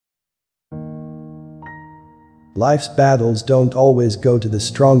Life's battles don't always go to the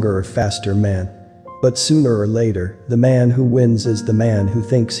stronger or faster man. But sooner or later, the man who wins is the man who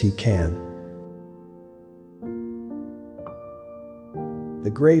thinks he can. The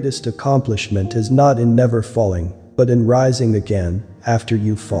greatest accomplishment is not in never falling, but in rising again after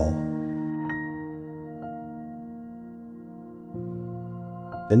you fall.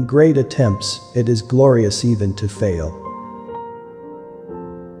 In great attempts, it is glorious even to fail.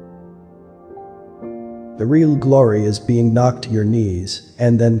 The real glory is being knocked to your knees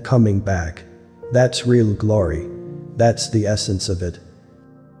and then coming back. That's real glory. That's the essence of it.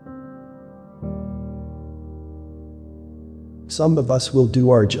 Some of us will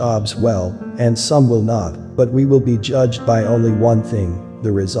do our jobs well, and some will not, but we will be judged by only one thing: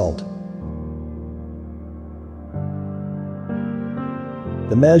 the result.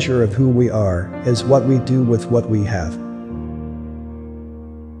 The measure of who we are is what we do with what we have.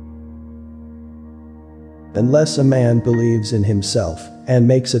 Unless a man believes in himself and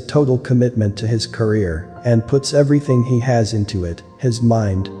makes a total commitment to his career and puts everything he has into it, his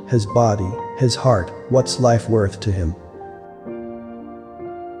mind, his body, his heart, what's life worth to him?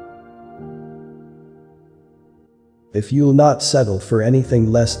 If you'll not settle for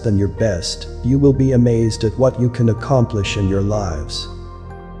anything less than your best, you will be amazed at what you can accomplish in your lives.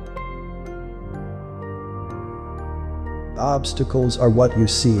 Obstacles are what you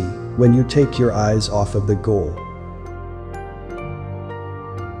see when you take your eyes off of the goal.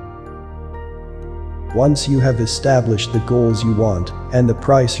 Once you have established the goals you want and the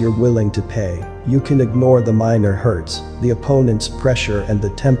price you're willing to pay, you can ignore the minor hurts, the opponent's pressure, and the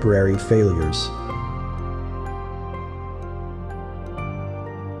temporary failures.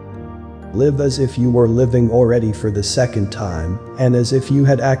 Live as if you were living already for the second time, and as if you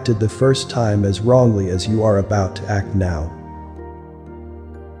had acted the first time as wrongly as you are about to act now.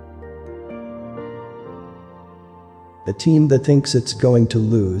 The team that thinks it's going to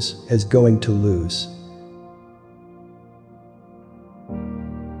lose is going to lose.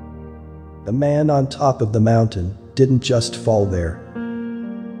 The man on top of the mountain didn't just fall there.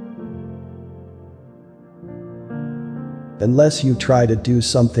 Unless you try to do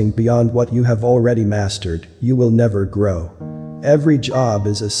something beyond what you have already mastered, you will never grow. Every job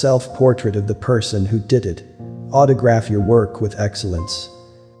is a self-portrait of the person who did it. Autograph your work with excellence.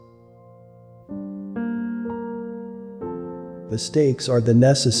 Mistakes are the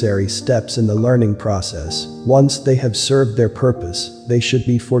necessary steps in the learning process. Once they have served their purpose, they should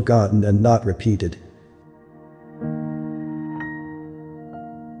be forgotten and not repeated.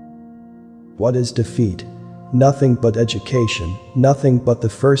 What is defeat? Nothing but education, nothing but the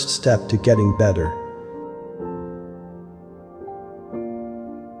first step to getting better.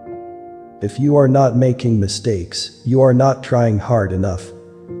 If you are not making mistakes, you are not trying hard enough.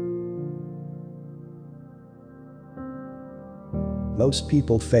 Most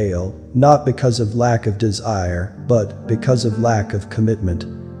people fail, not because of lack of desire, but because of lack of commitment.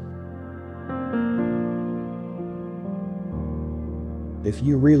 If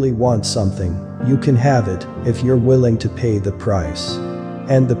you really want something, you can have it if you're willing to pay the price.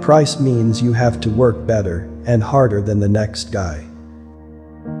 And the price means you have to work better and harder than the next guy.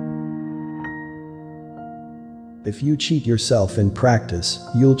 If you cheat yourself in practice,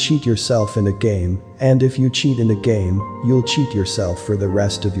 you'll cheat yourself in a game, and if you cheat in a game, you'll cheat yourself for the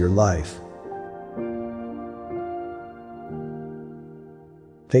rest of your life.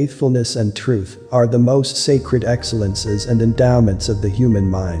 Faithfulness and truth are the most sacred excellences and endowments of the human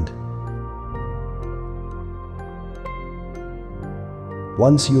mind.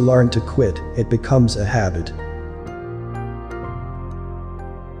 Once you learn to quit, it becomes a habit.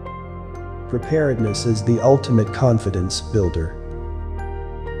 Preparedness is the ultimate confidence builder.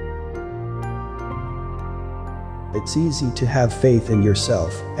 It's easy to have faith in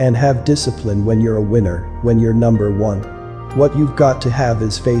yourself and have discipline when you're a winner, when you're number one. What you've got to have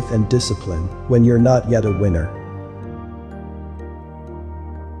is faith and discipline when you're not yet a winner.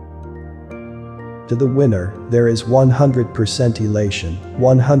 To the winner, there is 100% elation,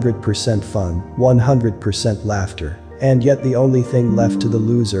 100% fun, 100% laughter, and yet the only thing left to the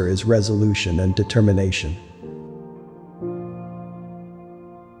loser is resolution and determination.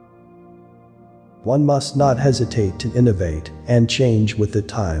 One must not hesitate to innovate and change with the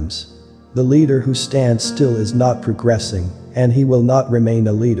times. The leader who stands still is not progressing, and he will not remain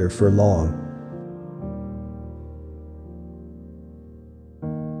a leader for long.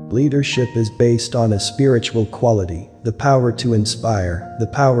 Leadership is based on a spiritual quality, the power to inspire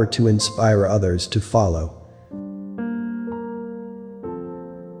others to follow.